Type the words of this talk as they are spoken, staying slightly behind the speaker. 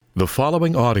The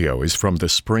following audio is from the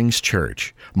Springs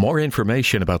Church. More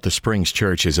information about the Springs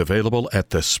Church is available at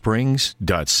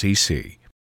thesprings.cc.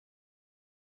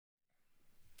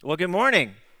 Well, good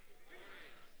morning.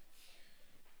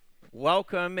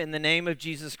 Welcome in the name of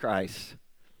Jesus Christ.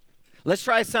 Let's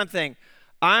try something.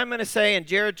 I'm going to say, and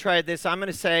Jared tried this, I'm going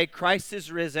to say, Christ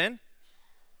is risen.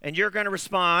 And you're going to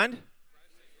respond.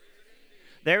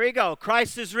 There we go.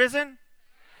 Christ is risen.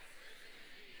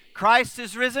 Christ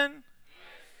is risen.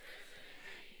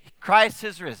 Christ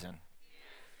has risen.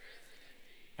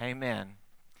 Amen.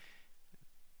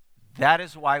 That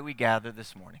is why we gather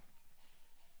this morning.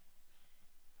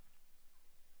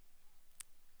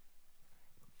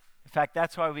 In fact,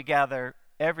 that's why we gather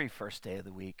every first day of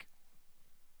the week.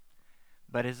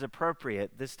 But it's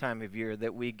appropriate this time of year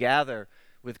that we gather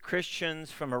with Christians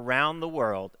from around the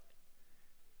world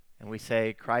and we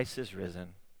say, Christ is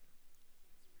risen.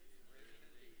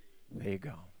 There you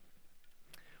go.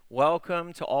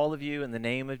 Welcome to all of you in the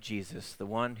name of Jesus, the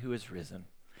one who is risen.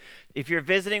 If you're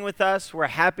visiting with us, we're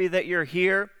happy that you're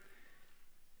here.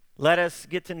 Let us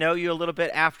get to know you a little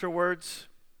bit afterwards.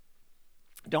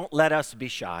 Don't let us be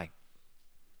shy,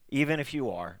 even if you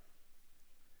are,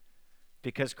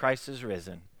 because Christ is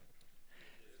risen.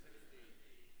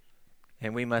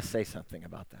 And we must say something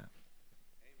about that.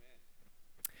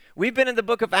 We've been in the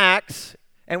book of Acts,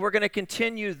 and we're going to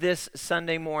continue this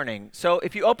Sunday morning. So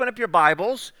if you open up your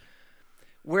Bibles,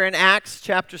 we're in Acts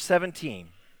chapter 17,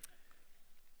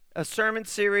 a sermon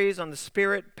series on the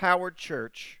Spirit-powered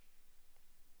church.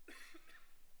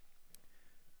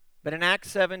 But in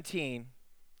Acts 17,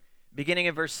 beginning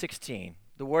in verse 16,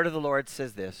 the word of the Lord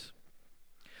says this: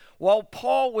 While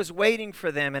Paul was waiting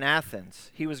for them in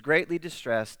Athens, he was greatly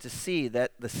distressed to see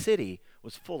that the city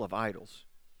was full of idols.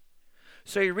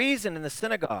 So he reasoned in the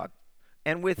synagogue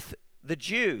and with the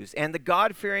Jews and the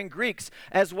God-fearing Greeks,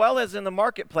 as well as in the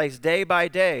marketplace day by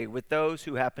day with those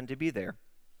who happened to be there.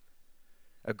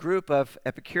 A group of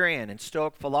Epicurean and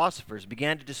Stoic philosophers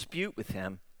began to dispute with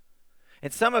him,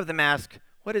 and some of them asked,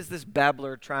 "What is this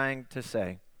babbler trying to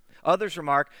say?" Others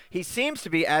remarked, "He seems to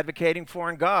be advocating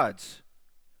foreign gods."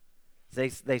 They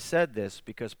said this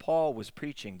because Paul was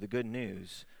preaching the good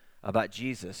news about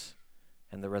Jesus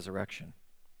and the resurrection.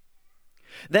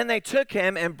 Then they took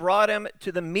him and brought him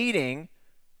to the meeting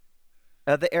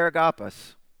of the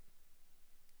Areopagus,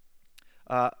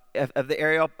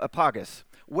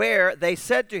 where they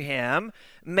said to him,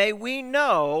 "May we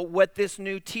know what this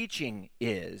new teaching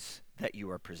is that you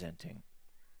are presenting?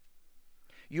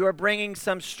 You are bringing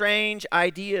some strange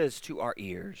ideas to our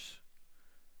ears,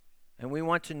 and we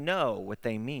want to know what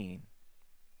they mean."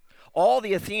 All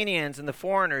the Athenians and the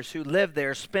foreigners who lived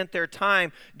there spent their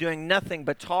time doing nothing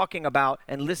but talking about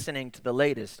and listening to the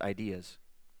latest ideas.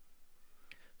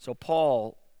 So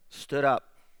Paul stood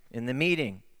up in the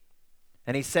meeting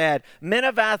and he said, "Men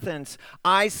of Athens,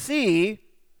 I see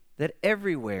that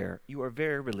everywhere you are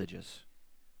very religious.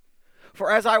 For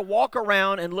as I walk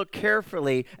around and look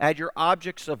carefully at your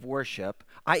objects of worship,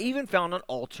 I even found an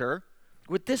altar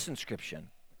with this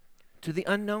inscription: to the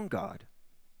unknown God.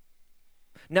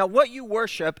 Now what you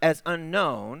worship as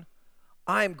unknown,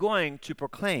 I am going to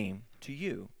proclaim to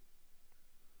you.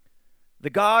 The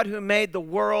God who made the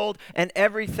world and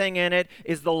everything in it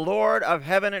is the Lord of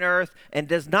heaven and earth and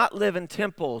does not live in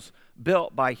temples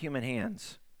built by human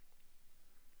hands.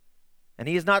 And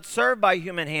he is not served by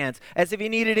human hands as if he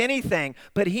needed anything,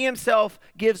 but he himself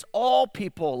gives all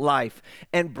people life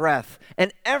and breath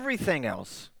and everything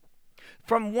else.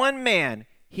 From one man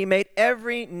he made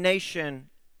every nation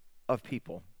of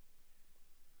people,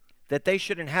 that they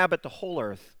should inhabit the whole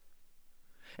earth.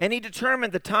 And he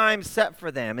determined the time set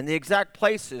for them and the exact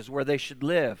places where they should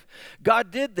live.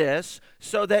 God did this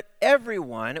so that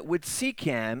everyone would seek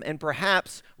him and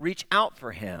perhaps reach out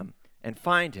for him and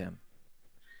find him,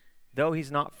 though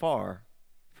he's not far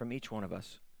from each one of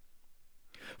us.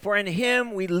 For in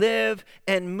him we live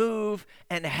and move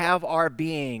and have our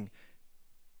being.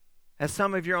 As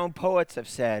some of your own poets have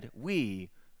said, we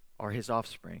are his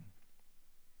offspring.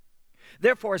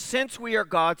 Therefore, since we are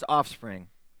God's offspring,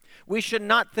 we should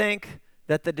not think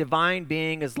that the divine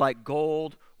being is like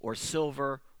gold or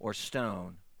silver or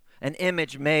stone, an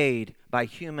image made by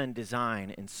human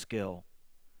design and skill.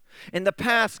 In the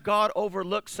past, God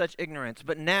overlooked such ignorance,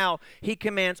 but now he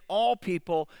commands all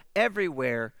people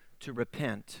everywhere to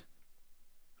repent.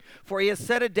 For he has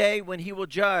set a day when he will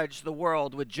judge the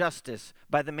world with justice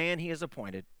by the man he has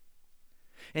appointed.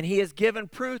 And he has given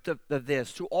proof of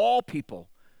this to all people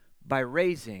by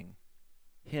raising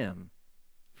him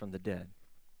from the dead.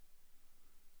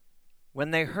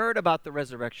 When they heard about the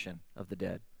resurrection of the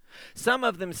dead, some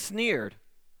of them sneered,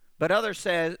 but others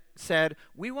said,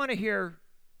 "We want to hear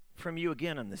from you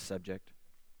again on this subject."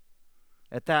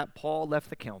 At that, Paul left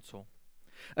the council.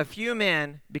 A few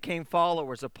men became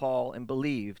followers of Paul and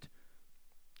believed.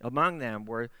 Among them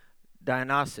were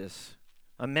Dionysius,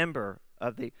 a member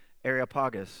of the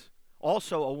Areopagus,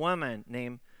 also a woman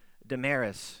named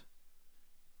Damaris,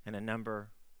 and a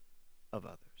number of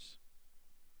others.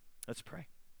 Let's pray.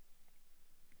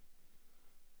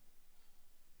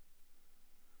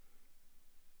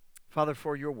 Father,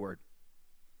 for your word.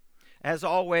 As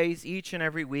always, each and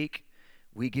every week,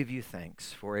 we give you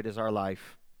thanks, for it is our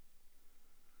life.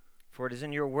 For it is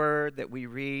in your word that we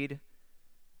read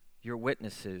your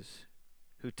witnesses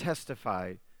who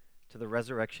testify to the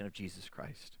resurrection of Jesus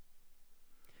Christ.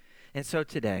 And so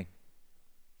today,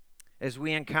 as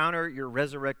we encounter your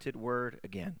resurrected word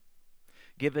again,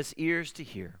 give us ears to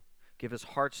hear, give us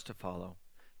hearts to follow,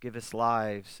 give us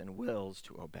lives and wills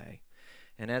to obey.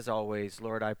 And as always,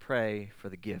 Lord, I pray for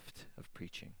the gift of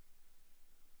preaching.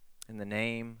 In the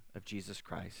name of Jesus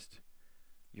Christ,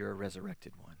 your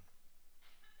resurrected one.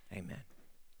 Amen.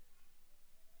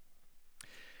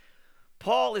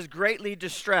 Paul is greatly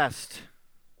distressed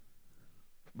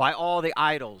by all the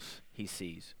idols he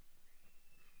sees.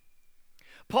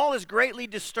 Paul is greatly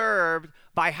disturbed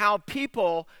by how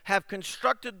people have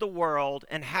constructed the world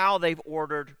and how they've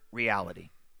ordered reality.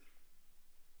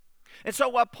 And so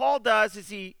what Paul does is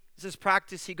his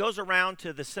practice, he goes around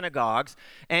to the synagogues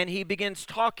and he begins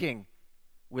talking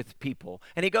with people.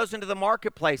 And he goes into the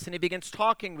marketplace and he begins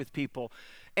talking with people.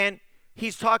 And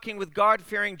he's talking with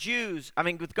God-fearing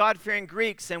with God-fearing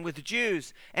Greeks and with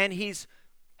Jews. And he's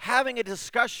having a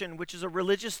discussion, which is a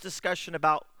religious discussion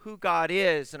about who God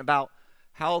is and about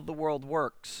how the world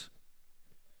works.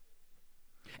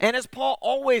 And as Paul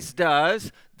always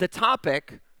does, the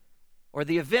topic or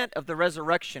the event of the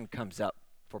resurrection comes up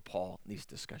for Paul in these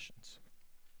discussions.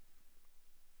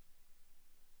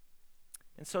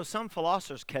 And so some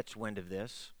philosophers catch wind of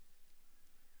this,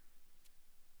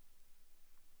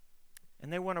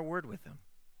 and they want a word with him.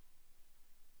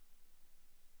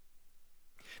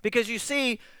 Because you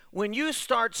see, when you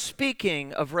start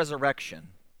speaking of resurrection,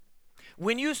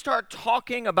 when you start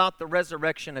talking about the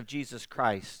resurrection of Jesus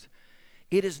Christ,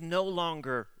 it is no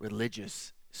longer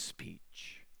religious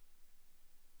speech,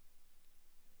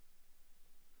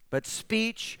 but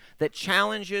speech that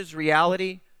challenges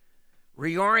reality,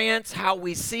 reorients how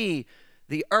we see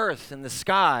the earth and the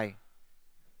sky,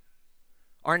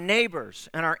 our neighbors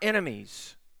and our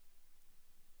enemies.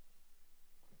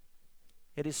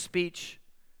 It is speech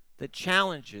that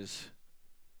challenges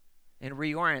and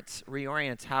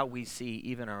reorients how we see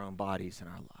even our own bodies and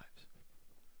our lives.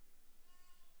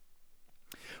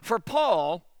 For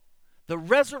Paul, the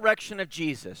resurrection of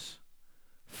Jesus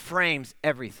frames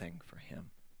everything for him.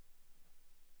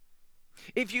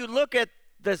 If you look at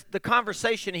the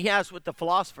conversation he has with the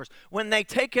philosophers, when they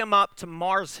take him up to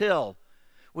Mars Hill,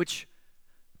 which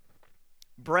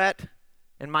Brett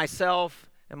and myself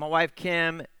and my wife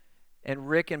Kim and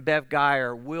Rick and Bev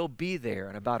Geyer will be there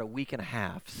in about a week and a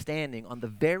half, standing on the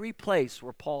very place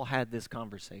where Paul had this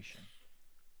conversation.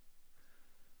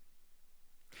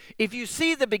 If you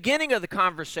see the beginning of the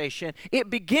conversation,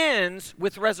 it begins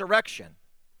with resurrection.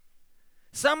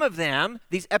 Some of them,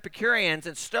 these Epicureans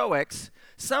and Stoics,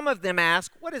 some of them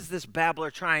ask, what is this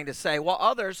babbler trying to say? While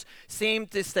others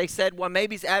they said, well,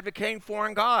 maybe he's advocating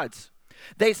foreign gods.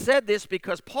 They said this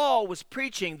because Paul was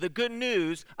preaching the good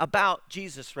news about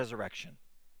Jesus' resurrection.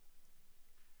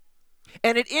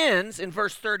 And it ends in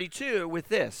verse 32 with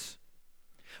this: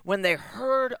 when they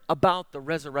heard about the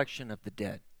resurrection of the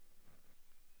dead,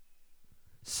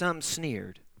 some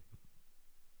sneered,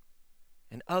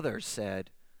 and others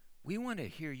said, we want to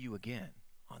hear you again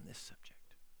on this subject.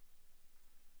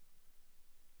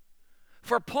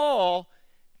 For Paul,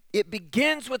 it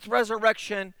begins with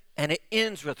resurrection and it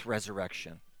ends with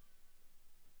resurrection.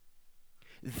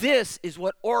 This is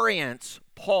what orients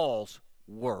Paul's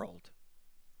world.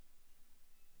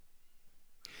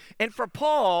 And for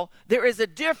Paul, there is a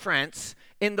difference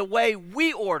in the way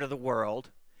we order the world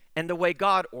and the way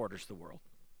God orders the world.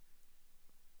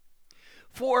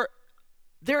 For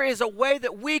there is a way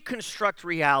that we construct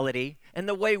reality and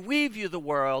the way we view the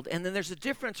world, and then there's a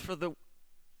difference for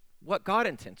what God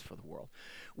intends for the world.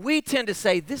 We tend to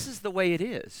say, this is the way it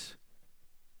is.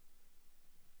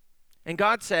 And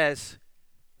God says,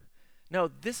 no,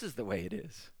 this is the way it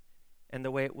is and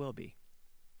the way it will be.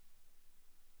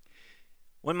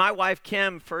 When my wife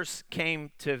Kim first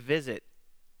came to visit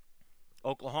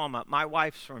Oklahoma, my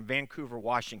wife's from Vancouver,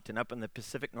 Washington, up in the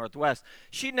Pacific Northwest.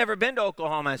 She'd never been to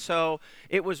Oklahoma, so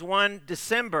it was one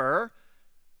December,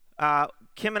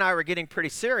 Kim and I were getting pretty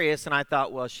serious, and I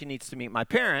thought, well, she needs to meet my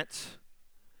parents.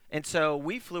 And so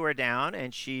we flew her down,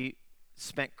 and she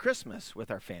spent Christmas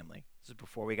with our family. This is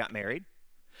before we got married.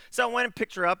 So I went and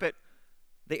picked her up at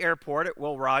the airport at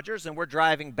Will Rogers, and we're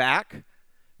driving back.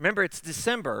 Remember, it's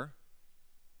December,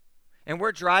 and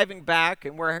we're driving back,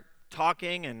 and we're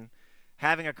talking and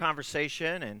having a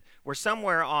conversation, and we're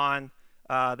somewhere on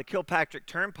the Kilpatrick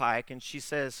Turnpike, and she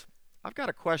says, I've got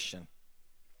a question.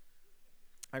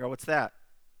 I go, what's that?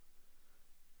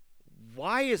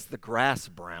 Why is the grass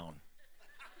brown?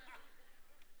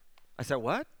 I said,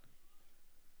 what?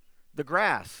 The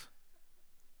grass.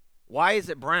 Why is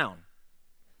it brown?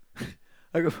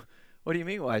 I go, what do you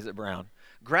mean, why is it brown?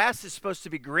 Grass is supposed to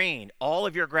be green. All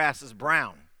of your grass is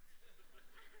brown.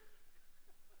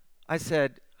 I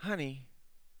said, honey,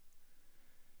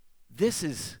 this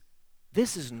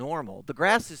is normal. The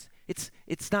grass is, it's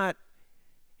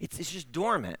just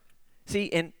dormant. See,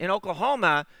 in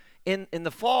Oklahoma, in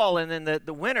the fall and in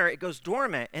the winter, it goes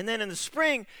dormant. And then in the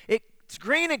spring, it's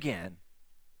green again.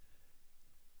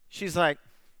 She's like,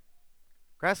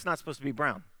 grass is not supposed to be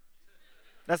brown.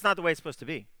 That's not the way it's supposed to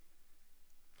be.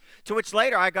 To which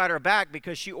later I got her back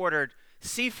because she ordered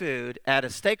seafood at a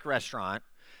steak restaurant.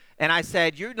 And I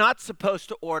said, you're not supposed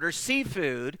to order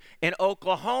seafood in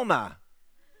Oklahoma.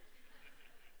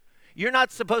 You're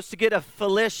not supposed to get a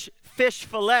fish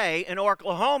fillet in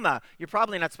Oklahoma. You're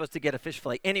probably not supposed to get a fish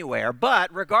fillet anywhere,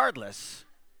 but regardless.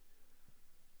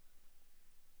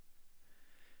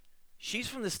 She's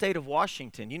from the state of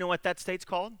Washington. You know what that state's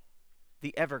called?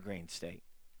 The Evergreen State.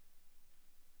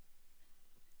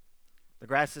 The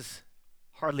grass is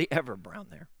hardly ever brown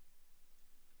there.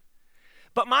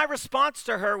 But my response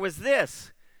to her was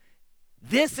this.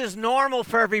 This is normal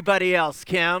for everybody else,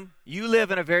 Kim. You live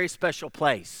in a very special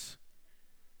place.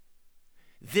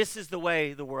 This is the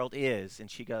way the world is.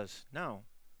 And she goes, no.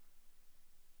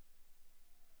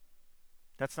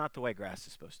 That's not the way grass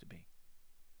is supposed to be.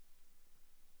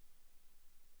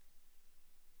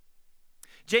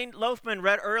 Jane Loafman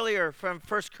read earlier from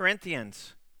 1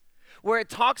 Corinthians, where it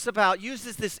talks about,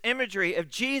 uses this imagery of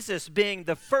Jesus being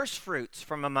the first fruits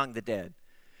from among the dead.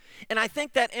 And I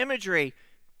think that imagery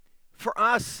for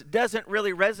us doesn't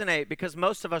really resonate because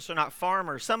most of us are not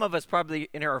farmers. Some of us probably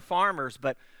in here are farmers,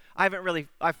 but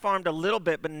I farmed a little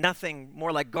bit, but nothing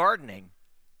more like gardening.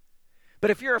 But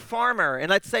if you're a farmer, and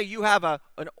let's say you have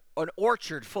an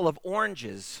orchard full of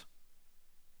oranges,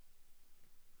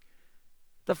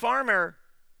 the farmer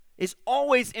is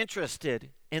always interested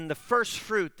in the first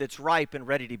fruit that's ripe and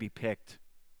ready to be picked.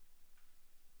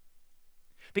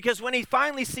 Because when he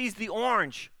finally sees the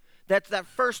orange, that's that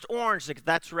first orange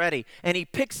that's ready, and he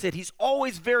picks it, he's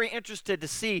always very interested to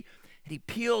see, and he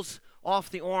peels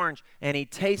off the orange and he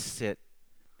tastes it.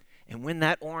 And when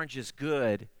that orange is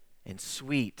good and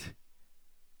sweet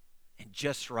and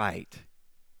just right,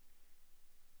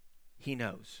 he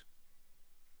knows,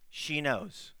 she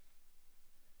knows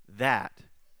that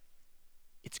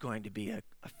it's going to be a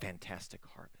fantastic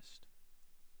harvest.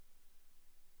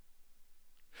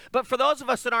 But for those of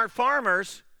us that aren't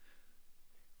farmers,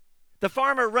 the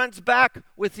farmer runs back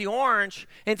with the orange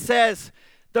and says,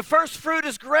 the first fruit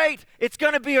is great. It's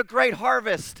going to be a great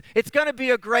harvest. It's going to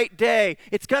be a great day.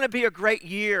 It's going to be a great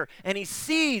year. And he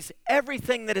sees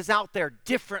everything that is out there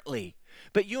differently.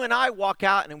 But you and I walk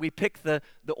out and we pick the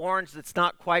orange that's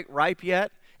not quite ripe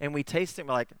yet, and we taste it and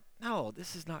we're like, no,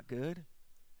 this is not good.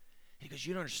 He goes,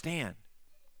 you don't understand.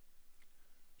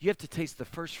 You have to taste the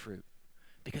first fruit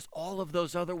because all of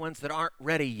those other ones that aren't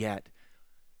ready yet,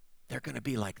 they're going to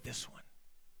be like this one.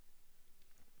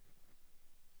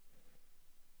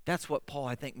 That's what Paul,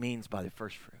 I think, means by the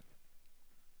first fruit.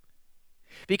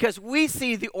 Because we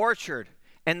see the orchard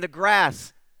and the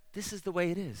grass. This is the way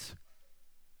it is.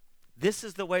 This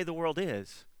is the way the world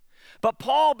is. But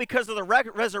Paul, because of the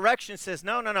resurrection, says,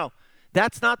 no.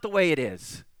 That's not the way it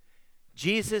is.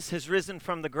 Jesus has risen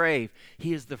from the grave.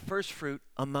 He is the first fruit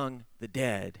among the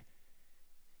dead.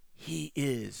 He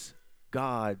is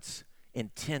God's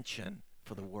intention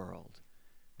for the world,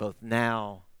 both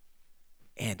now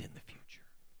and in the future.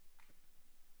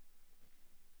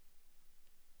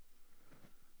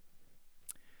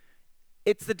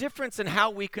 It's the difference in how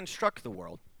we construct the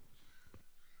world.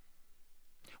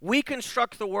 We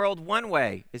construct the world one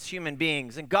way as human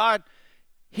beings, and God,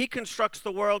 He constructs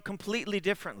the world completely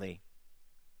differently.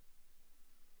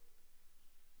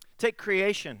 Take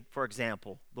creation, for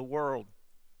example, the world.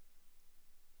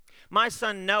 My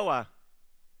son Noah,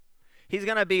 he's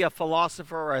going to be a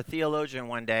philosopher or a theologian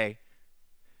one day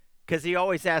because he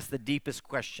always asks the deepest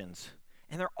questions,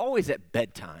 and they're always at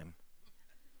bedtime.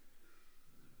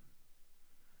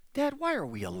 Dad, why are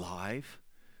we alive?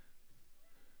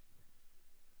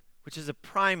 which is a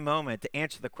prime moment to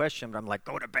answer the question, but I'm like,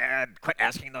 go to bed, quit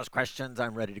asking those questions,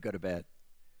 I'm ready to go to bed.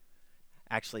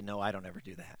 Actually, no, I don't ever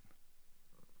do that.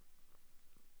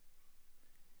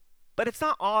 But it's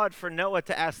not odd for Noah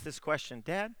to ask this question,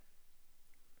 Dad,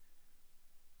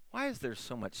 why is there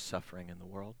so much suffering in the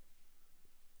world?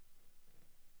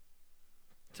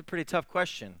 It's a pretty tough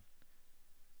question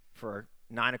for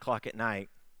 9 o'clock at night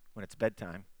when it's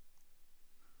bedtime.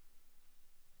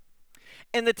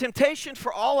 And the temptation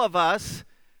for all of us,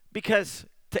 because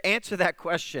to answer that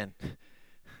question,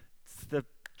 it's the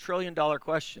trillion-dollar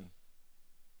question.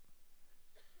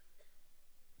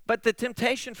 But the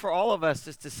temptation for all of us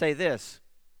is to say this,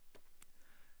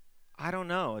 I don't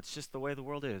know, it's just the way the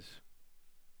world is.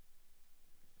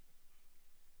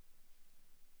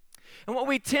 And what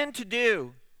we tend to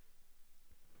do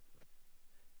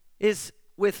is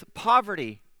with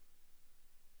poverty,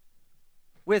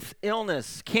 with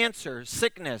illness, cancer,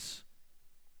 sickness,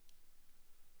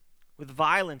 with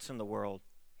violence in the world,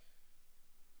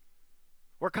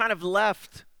 we're kind of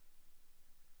left.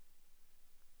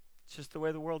 It's just the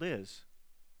way the world is.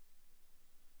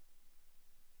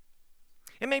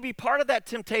 And maybe part of that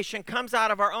temptation comes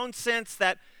out of our own sense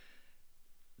that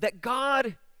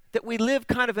God, that we live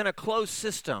kind of in a closed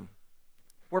system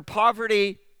where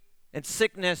poverty and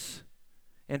sickness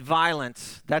and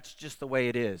violence, that's just the way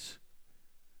it is.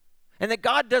 And that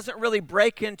God doesn't really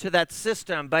break into that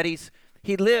system, but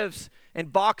he lives in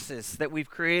boxes that we've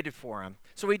created for him.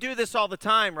 So we do this all the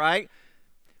time, right?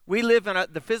 We live in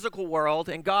the physical world,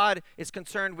 and God is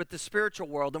concerned with the spiritual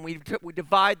world, and we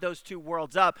divide those two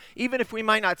worlds up. Even if we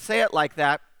might not say it like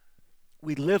that,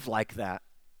 we live like that.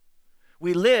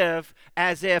 We live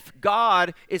as if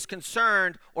God is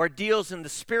concerned or deals in the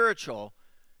spiritual,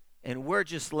 and we're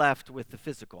just left with the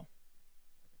physical,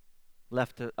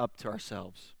 up to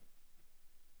ourselves.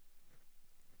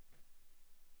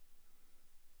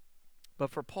 But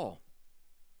for Paul,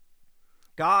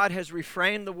 God has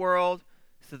reframed the world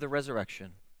through the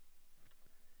resurrection.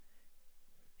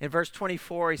 In verse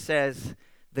 24, he says,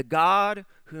 the God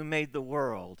who made the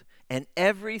world and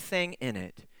everything in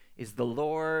it is the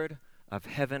Lord of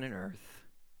heaven and earth.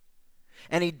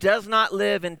 And he does not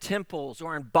live in temples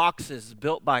or in boxes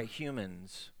built by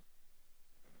humans.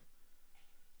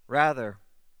 Rather,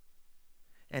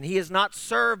 and he is not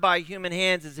served by human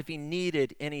hands as if he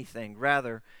needed anything.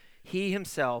 Rather, he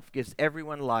himself gives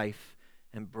everyone life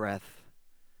and breath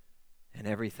and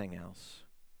everything else.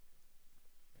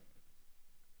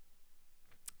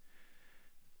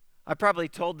 I probably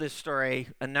told this story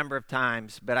a number of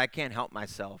times, but I can't help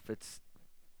myself. It's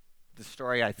the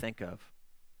story I think of.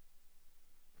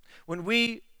 When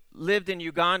we lived in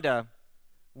Uganda,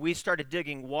 we started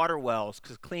digging water wells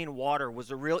because clean water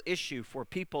was a real issue for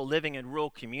people living in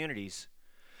rural communities.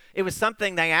 It was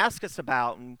something they asked us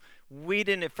about, and we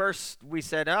didn't at first. We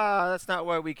said, that's not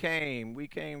why we came. We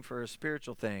came for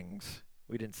spiritual things.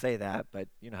 We didn't say that, but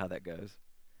you know how that goes.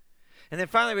 And then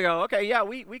finally we go, okay, yeah,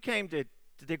 we came to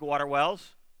dig water wells.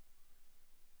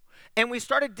 And we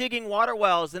started digging water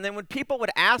wells, and then when people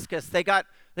would ask us, they got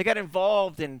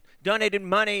involved and donated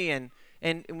money, and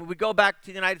when we go back to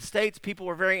the United States, people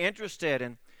were very interested.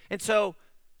 And so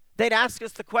they'd ask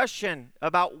us the question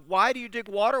about, why do you dig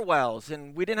water wells?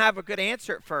 And we didn't have a good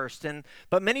answer at first.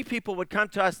 But many people would come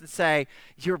to us and say,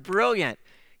 you're brilliant.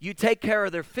 You take care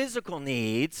of their physical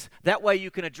needs. That way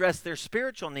you can address their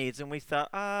spiritual needs. And we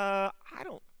thought, that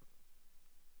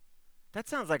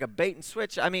sounds like a bait and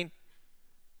switch. I mean,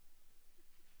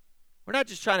 we're not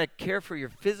just trying to care for your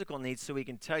physical needs so we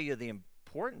can tell you the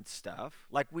important stuff,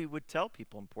 like we would tell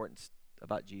people important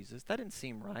about Jesus. That didn't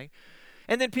seem right.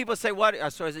 And then people say, what?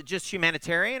 So is it just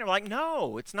humanitarian? And we're like,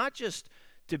 no, it's not just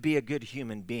to be a good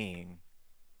human being.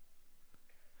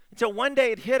 Until one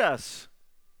day it hit us.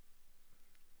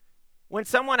 When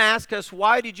someone asked us,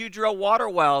 why did you drill water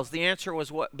wells? The answer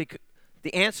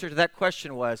to that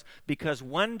question was, because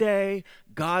one day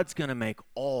God's going to make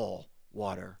all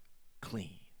water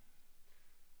clean.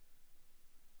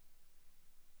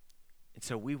 And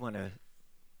so we want to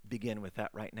begin with that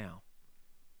right now.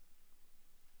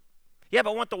 Yeah,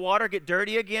 but won't the water get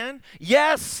dirty again?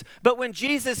 Yes, but when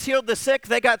Jesus healed the sick,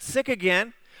 they got sick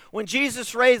again. When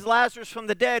Jesus raised Lazarus from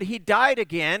the dead, he died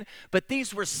again. But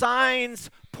these were signs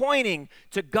pointing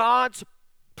to God's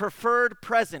preferred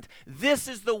present. This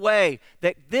is the way,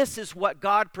 that this is what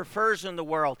God prefers in the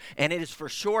world, and it is for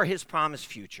sure his promised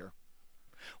future.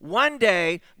 One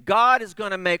day, God is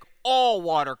going to make all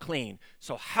water clean.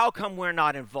 So how come we're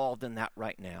not involved in that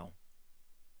right now?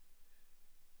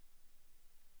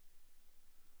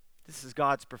 This is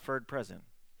God's preferred present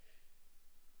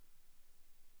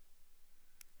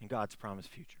and God's promised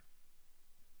future.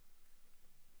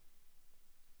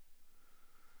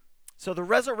 So the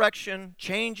resurrection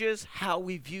changes how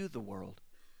we view the world.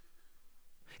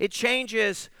 It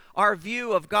changes our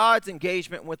view of God's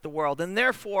engagement with the world, and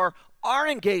therefore our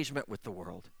engagement with the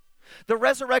world. The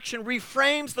resurrection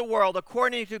reframes the world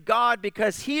according to God,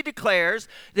 because he declares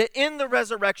that in the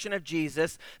resurrection of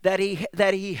Jesus that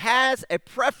he has a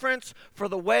preference for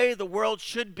the way the world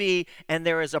should be, and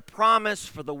there is a promise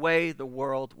for the way the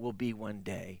world will be one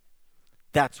day.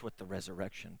 That's what the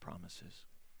resurrection promises.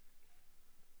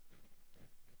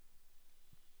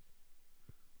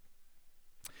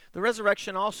 The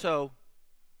resurrection also,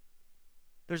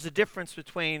 there's a difference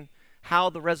between how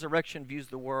the resurrection views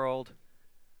the world,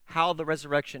 how the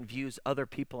resurrection views other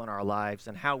people in our lives,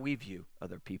 and how we view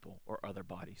other people or other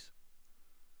bodies.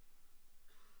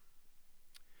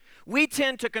 We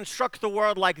tend to construct the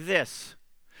world like this.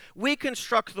 We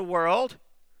construct the world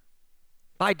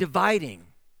by dividing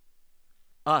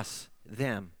us,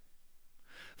 them.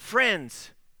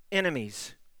 Friends,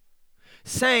 enemies.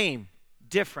 Same,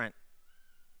 different.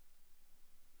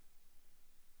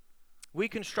 We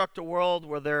construct a world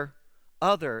where their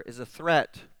other is a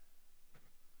threat.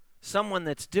 Someone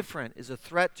that's different is a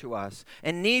threat to us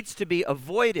and needs to be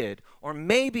avoided or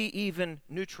maybe even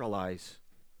neutralized.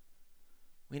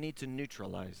 We need to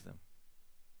neutralize them.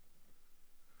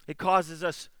 It causes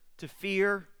us to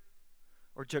fear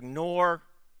or to ignore.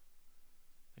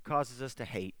 It causes us to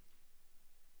hate.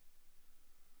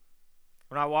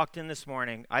 When I walked in this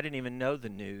morning, I didn't even know the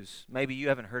news. Maybe you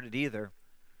haven't heard it either.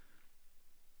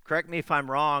 Correct me if I'm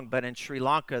wrong, but in Sri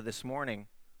Lanka this morning,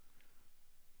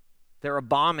 there are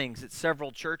bombings at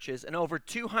several churches, and over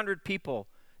 200 people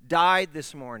died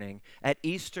this morning at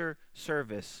Easter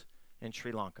service in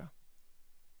Sri Lanka.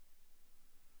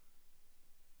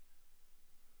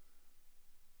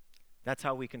 That's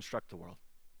how we construct the world.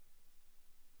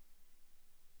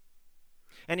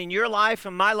 And in your life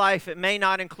and my life, it may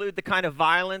not include the kind of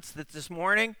violence that's this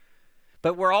morning,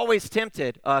 but we're always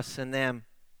tempted, us and them.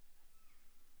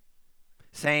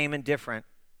 Same and different,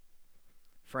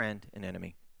 friend and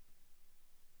enemy.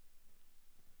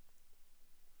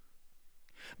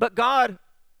 But God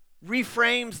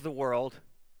reframes the world,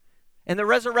 and the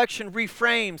resurrection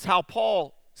reframes how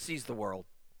Paul sees the world.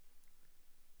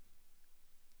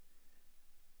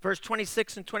 Verse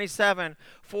 26 and 27,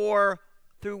 for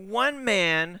through one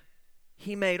man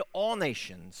he made all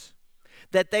nations,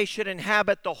 that they should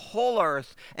inhabit the whole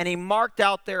earth, and he marked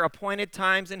out their appointed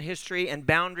times in history and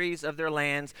boundaries of their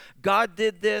lands. God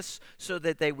did this so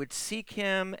that they would seek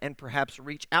him and perhaps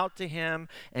reach out to him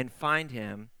and find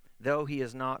him, though he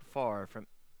is not far from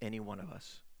any one of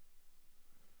us.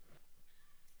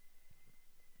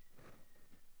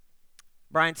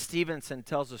 Brian Stevenson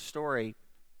tells a story.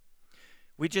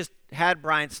 We just had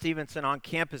Brian Stevenson on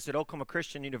campus at Oklahoma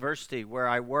Christian University, where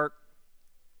I work.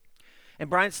 And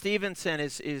Brian Stevenson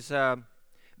has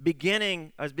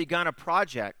begun a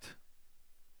project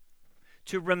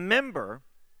to remember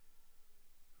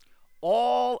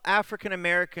all African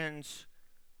Americans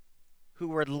who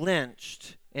were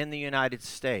lynched in the United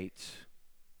States.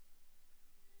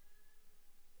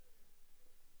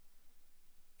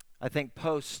 I think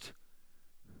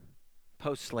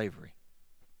post-slavery.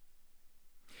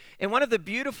 And one of the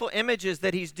beautiful images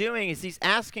that he's doing is he's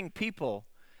asking people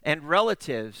and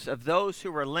relatives of those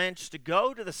who were lynched to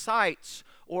go to the sites,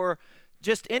 or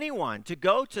just anyone, to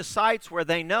go to sites where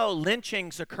they know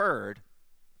lynchings occurred,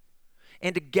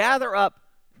 and to gather up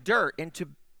dirt and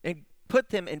put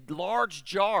them in large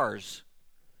jars.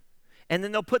 And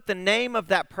then they'll put the name of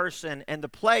that person and the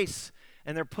place,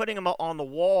 and they're putting them on the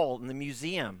wall in the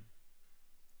museum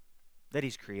that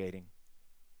he's creating.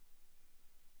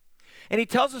 And he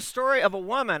tells a story of a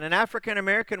woman, an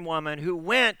African-American woman, who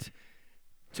went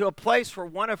to a place where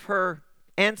one of her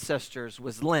ancestors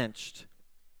was lynched.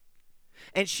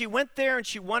 And she went there and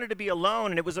she wanted to be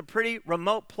alone, and it was a pretty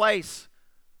remote place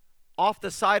off the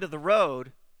side of the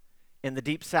road in the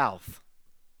deep South.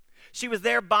 She was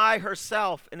there by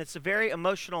herself, and it's a very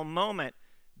emotional moment,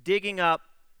 digging up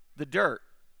the dirt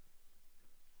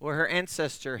where her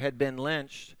ancestor had been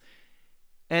lynched.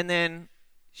 And then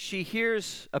she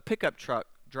hears a pickup truck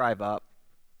drive up,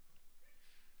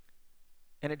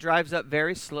 and it drives up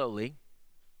very slowly.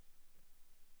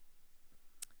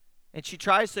 And she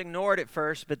tries to ignore it at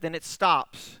first, but then it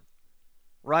stops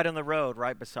right on the road,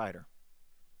 right beside her.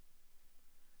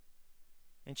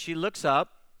 And she looks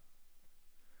up,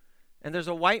 and there's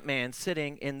a white man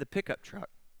sitting in the pickup truck.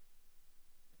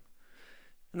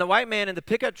 And the white man in the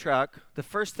pickup truck, the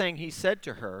first thing he said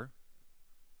to her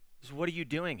is, "What are you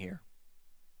doing here?"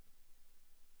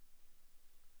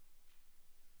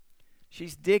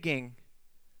 She's digging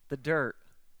the dirt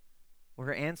where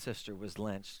her ancestor was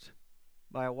lynched.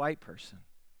 by a white person.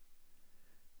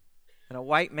 And a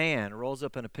white man rolls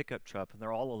up in a pickup truck, and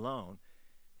they're all alone.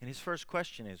 And his first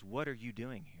question is, "What are you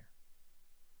doing here?"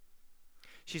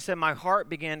 She said, "My heart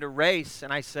began to race,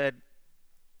 and I said,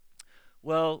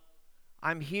 well,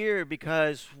 I'm here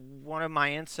because one of my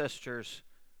ancestors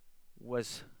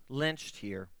was lynched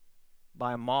here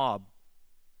by a mob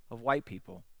of white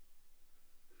people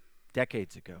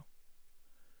decades ago.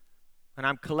 And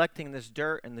I'm collecting this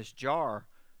dirt in this jar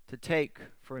to take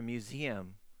for a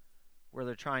museum where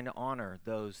they're trying to honor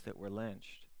those that were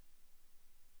lynched."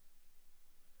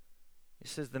 He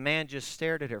says the man just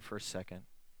stared at her for a second.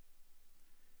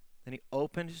 Then he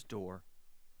opened his door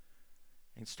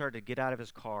and started to get out of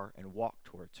his car and walk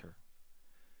towards her.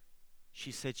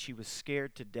 She said she was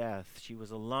scared to death. She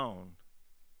was alone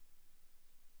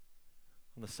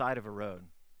on the side of a road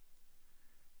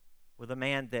with a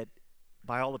man that,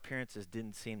 by all appearances,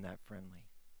 didn't seem that friendly.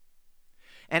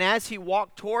 And as he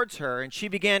walked towards her and she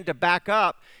began to back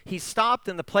up, he stopped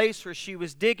in the place where she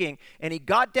was digging, and he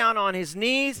got down on his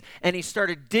knees and he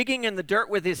started digging in the dirt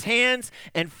with his hands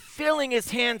and filling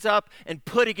his hands up and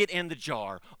putting it in the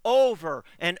jar over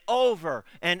and over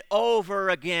and over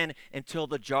again until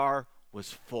the jar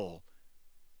was full.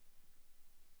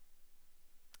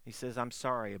 He says, "I'm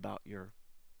sorry about your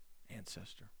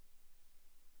ancestor.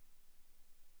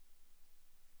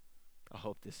 I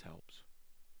hope this helps."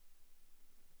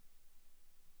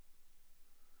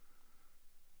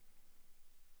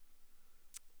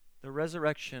 The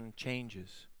resurrection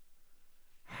changes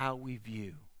how we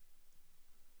view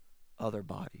other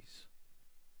bodies.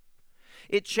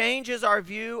 It changes our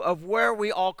view of where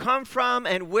we all come from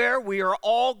and where we are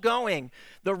all going.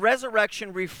 The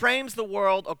resurrection reframes the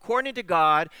world according to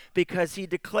God because he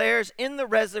declares in the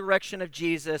resurrection of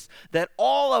Jesus that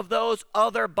all of those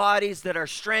other bodies that are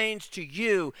strange to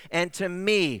you and to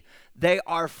me, they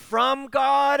are from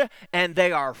God and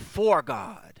they are for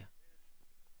God.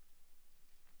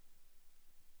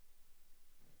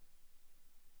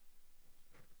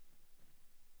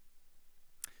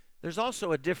 There's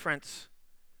also a difference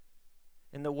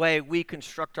in the way we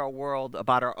construct our world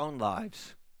about our own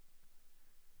lives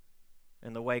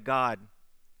and the way God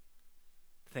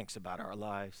thinks about our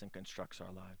lives and constructs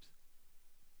our lives.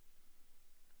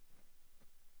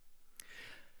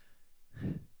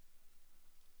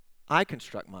 I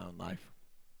construct my own life.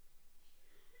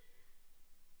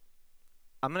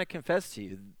 I'm going to confess to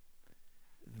you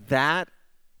that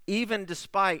even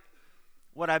despite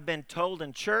what I've been told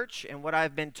in church and what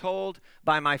I've been told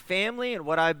by my family and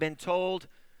what I've been told,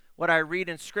 what I read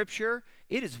in Scripture,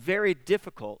 it is very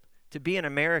difficult to be an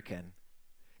American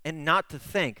and not to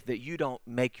think that you don't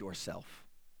make yourself.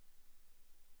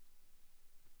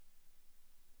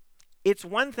 It's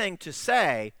one thing to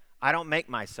say, "I don't make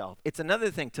myself." It's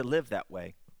another thing to live that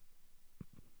way.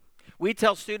 We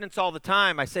tell students all the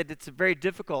time, I said it's very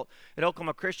difficult at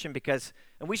Oklahoma Christian because,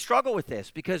 and we struggle with this,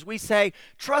 because we say,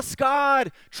 trust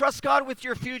God with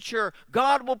your future,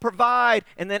 God will provide,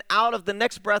 and then out of the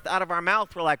next breath out of our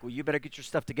mouth, we're like, well, you better get your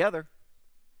stuff together.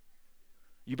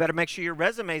 You better make sure your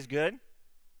resume's good.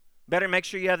 Better make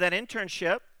sure you have that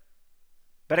internship.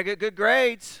 Better get good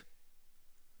grades.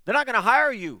 They're not going to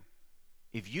hire you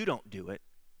if you don't do it.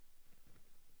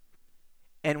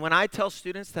 And when I tell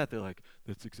students that, they're like,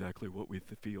 that's exactly what we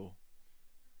feel.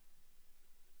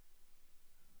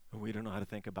 And we don't know how to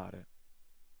think about it.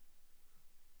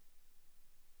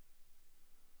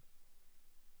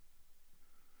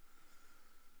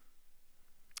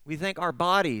 We think our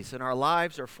bodies and our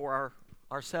lives are for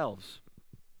ourselves.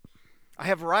 I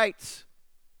have rights.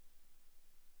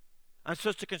 I'm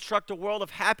supposed to construct a world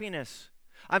of happiness.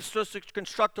 I'm supposed to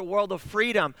construct a world of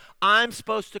freedom. I'm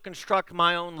supposed to construct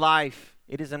my own life.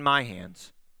 It is in my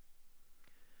hands.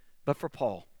 But for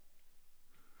Paul,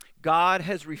 God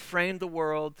has reframed the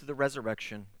world through the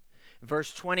resurrection.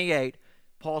 Verse 28,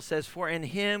 Paul says, "For in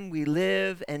him we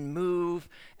live and move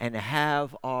and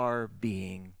have our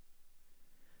being."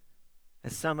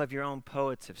 As some of your own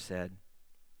poets have said,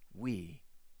 we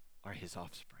are his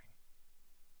offspring.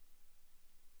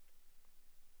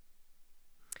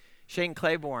 Shane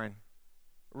Claiborne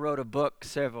wrote a book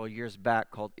several years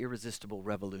back called Irresistible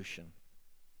Revolution.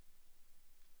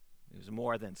 It was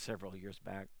more than several years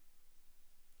back.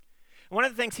 One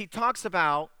of the things he talks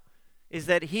about is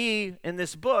that he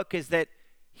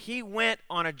went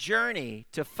on a journey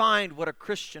to find what a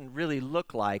Christian really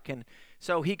looked like. And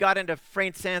so he got into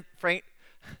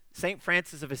St.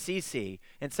 Francis of Assisi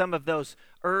and some of those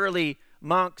early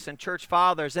monks and church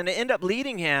fathers, and it ended up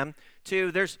leading him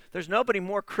to there's nobody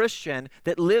more Christian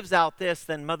that lives out this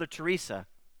than Mother Teresa.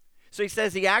 So he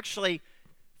says he actually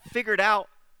figured out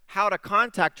how to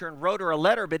contact her and wrote her a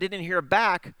letter but didn't hear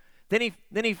back. Then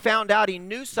he found out he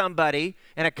knew somebody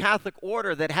in a Catholic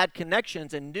order that had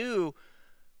connections and knew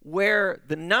where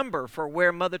the number for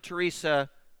where Mother Teresa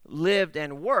lived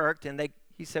and worked, and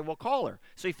he said, well, call her.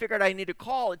 So he figured I need to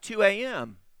call at 2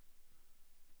 a.m.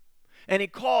 And he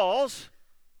calls,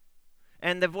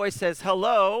 and the voice says,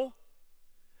 hello.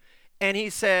 And he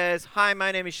says, hi,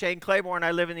 my name is Shane Claiborne.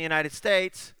 I live in the United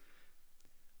States.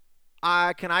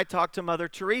 Can I talk to Mother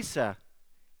Teresa?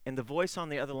 And the voice on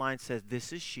the other line says,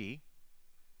 this is she.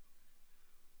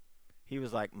 He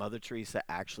was like, Mother Teresa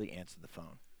actually answered the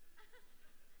phone.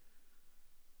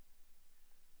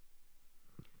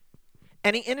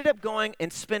 And he ended up going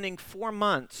and spending 4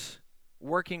 months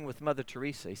working with Mother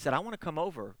Teresa. He said, I want to come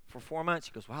over for 4 months.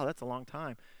 He goes, wow, that's a long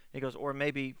time. He goes, or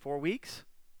maybe 4 weeks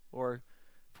or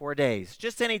 4 days,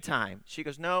 just any time. She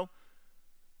goes, no,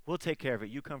 we'll take care of it.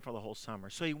 You come for the whole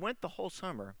summer. So he went the whole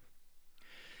summer.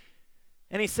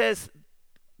 And he says,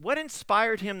 what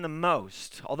inspired him the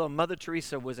most, although Mother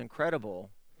Teresa was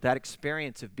incredible, that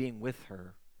experience of being with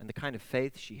her and the kind of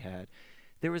faith she had,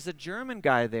 there was a German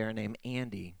guy there named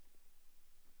Andy.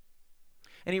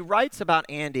 And he writes about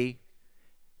Andy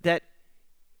that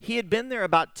he had been there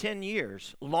about 10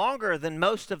 years, longer than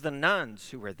most of the nuns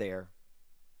who were there.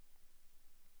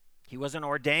 He wasn't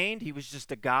ordained, he was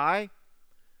just a guy.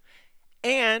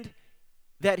 And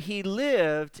that he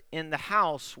lived in the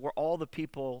house where all the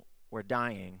people were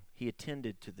dying. He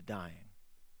attended to the dying.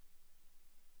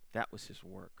 That was his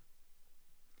work.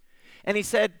 And he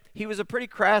said he was a pretty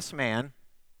crass man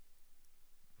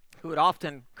who would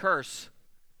often curse,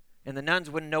 and the nuns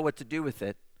wouldn't know what to do with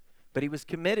it, but he was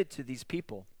committed to these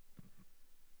people.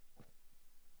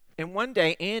 And one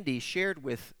day, Andy shared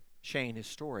with Shane his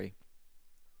story.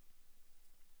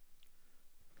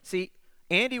 See,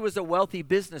 Andy was a wealthy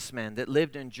businessman that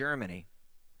lived in Germany.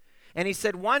 And he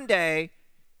said one day,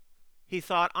 he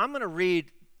thought, I'm going to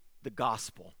read the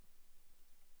gospel.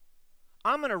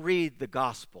 I'm going to read the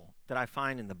gospel that I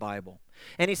find in the Bible.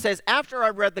 And he says, after I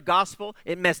read the gospel,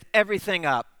 it messed everything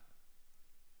up.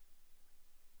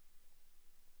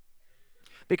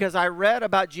 Because I read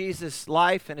about Jesus'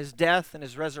 life and his death and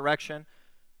his resurrection,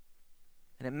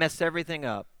 and it messed everything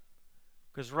up.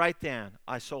 Because right then,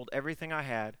 I sold everything I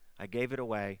had, I gave it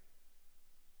away,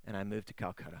 and I moved to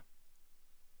Calcutta.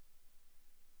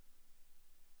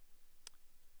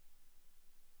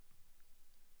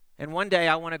 And one day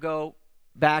I want to go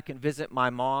back and visit my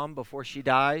mom before she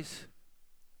dies,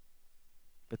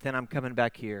 but then I'm coming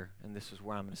back here, and this is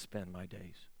where I'm going to spend my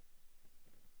days.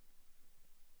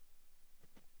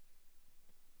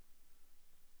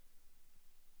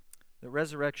 The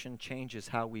resurrection changes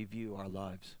how we view our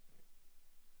lives.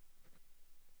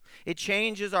 It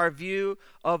changes our view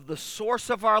of the source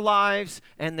of our lives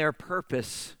and their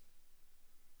purpose.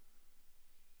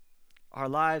 Our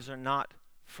lives are not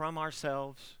from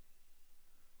ourselves.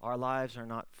 Our lives are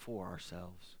not for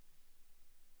ourselves.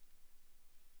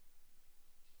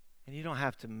 And you don't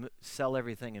have to sell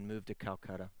everything and move to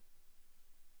Calcutta.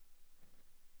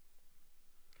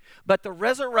 But the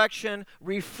resurrection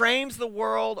reframes the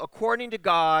world according to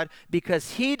God,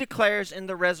 because he declares in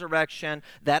the resurrection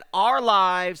that our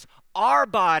lives, our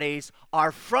bodies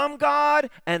are from God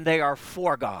and they are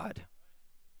for God.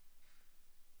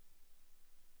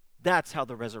 That's how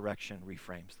the resurrection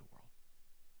reframes the world.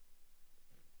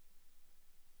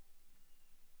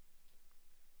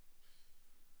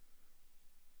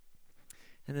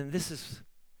 And then this is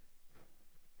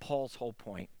Paul's whole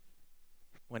point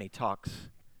when he talks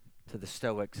to the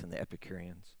Stoics and the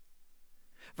Epicureans.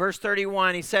 Verse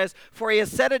 31, he says, for he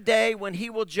has set a day when he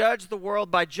will judge the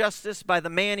world by justice, by the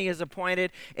man he has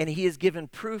appointed, and he has given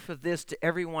proof of this to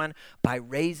everyone by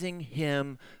raising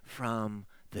him from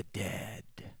the dead.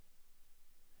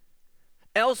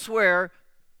 Elsewhere,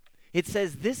 it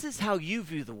says, this is how you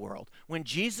view the world. When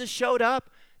Jesus showed up,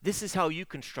 this is how you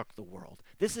construct the world.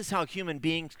 This is how human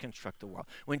beings construct the world.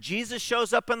 When Jesus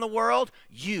shows up in the world,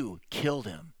 you killed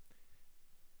him.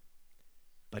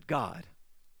 But God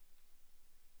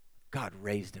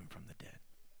raised him from the dead.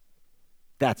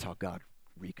 That's how God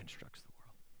reconstructs the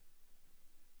world.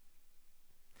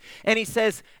 And he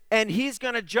says, and he's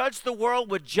going to judge the world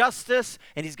with justice,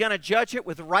 and he's going to judge it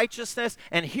with righteousness.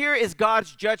 And here is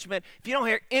God's judgment. If you don't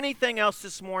hear anything else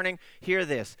this morning, hear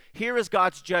this. Here is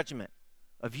God's judgment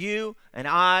of you and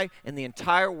I and the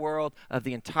entire world, of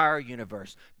the entire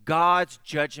universe. God's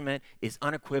judgment is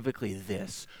unequivocally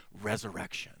this: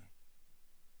 resurrection.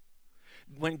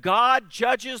 When God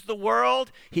judges the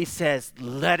world, he says,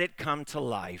 let it come to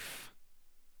life.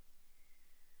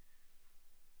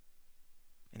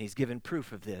 And he's given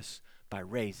proof of this by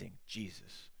raising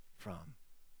Jesus from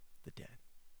the dead.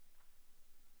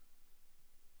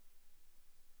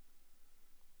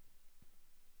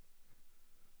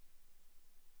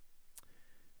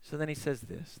 So then he says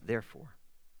this, therefore,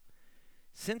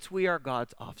 since we are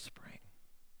God's offspring,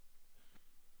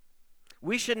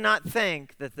 we should not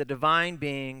think that the divine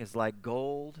being is like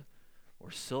gold or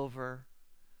silver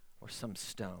or some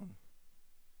stone,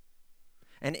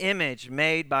 an image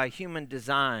made by human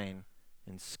design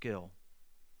and skill.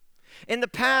 In the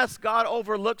past, God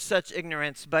overlooked such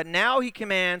ignorance, but now he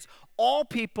commands all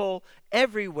people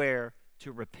everywhere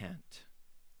to repent.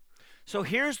 So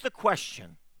here's the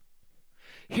question.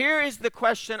 Here is the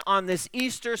question on this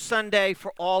Easter Sunday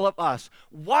for all of us.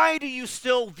 Why do you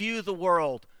still view the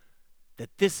world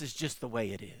that this is just the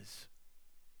way it is?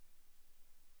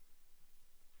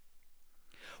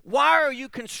 Why are you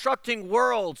constructing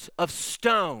worlds of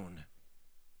stone?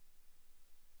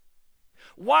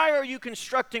 Why are you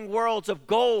constructing worlds of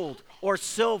gold or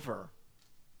silver?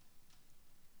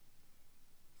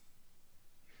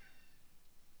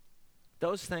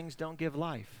 Those things don't give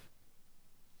life.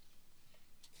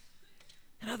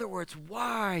 In other words,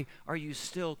 why are you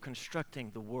still constructing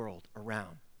the world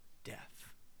around death?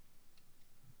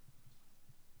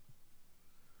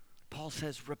 Paul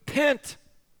says, repent.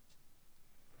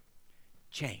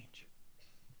 Change.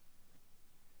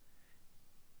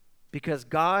 Because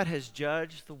God has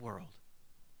judged the world,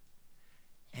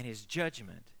 and his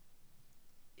judgment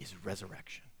is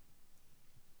resurrection.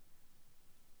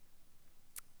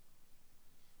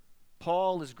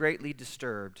 Paul is greatly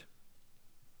disturbed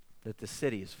that the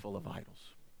city is full of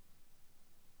idols.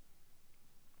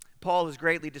 Paul is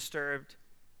greatly disturbed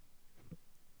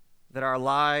that our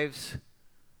lives,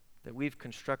 that we've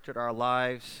constructed our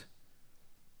lives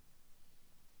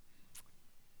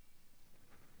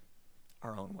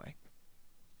our own way.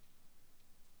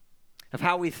 Of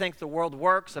how we think the world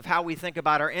works, of how we think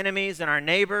about our enemies and our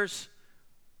neighbors,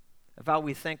 of how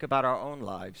we think about our own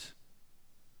lives.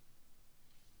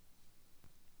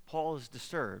 Paul is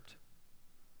disturbed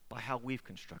by how we've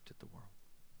constructed the world.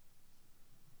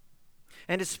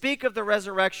 And to speak of the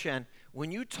resurrection,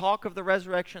 when you talk of the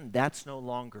resurrection, that's no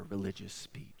longer religious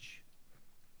speech.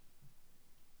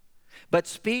 But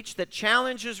speech that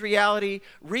challenges reality,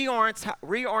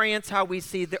 reorients how we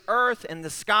see the earth and the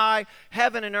sky,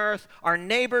 heaven and earth, our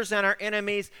neighbors and our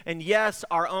enemies, and yes,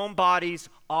 our own bodies,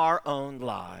 our own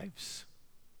lives.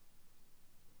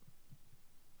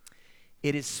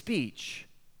 It is speech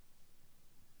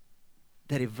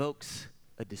that evokes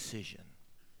a decision.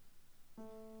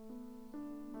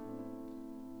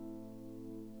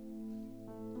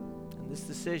 And this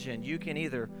decision, you can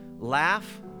either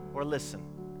laugh or listen.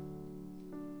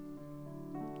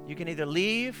 You can either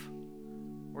leave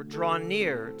or draw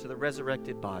near to the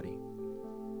resurrected body.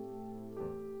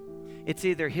 It's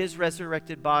either his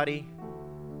resurrected body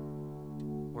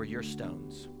or your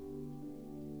stones.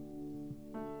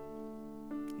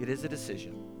 It is a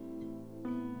decision.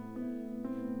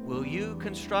 Will you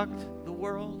construct the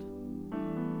world,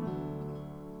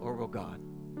 or will God?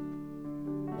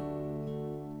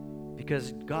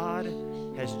 Because God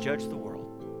has judged the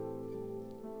world,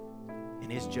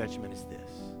 and his judgment is this: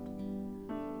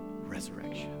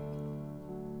 resurrection.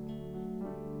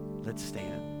 Let's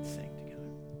stand and sing.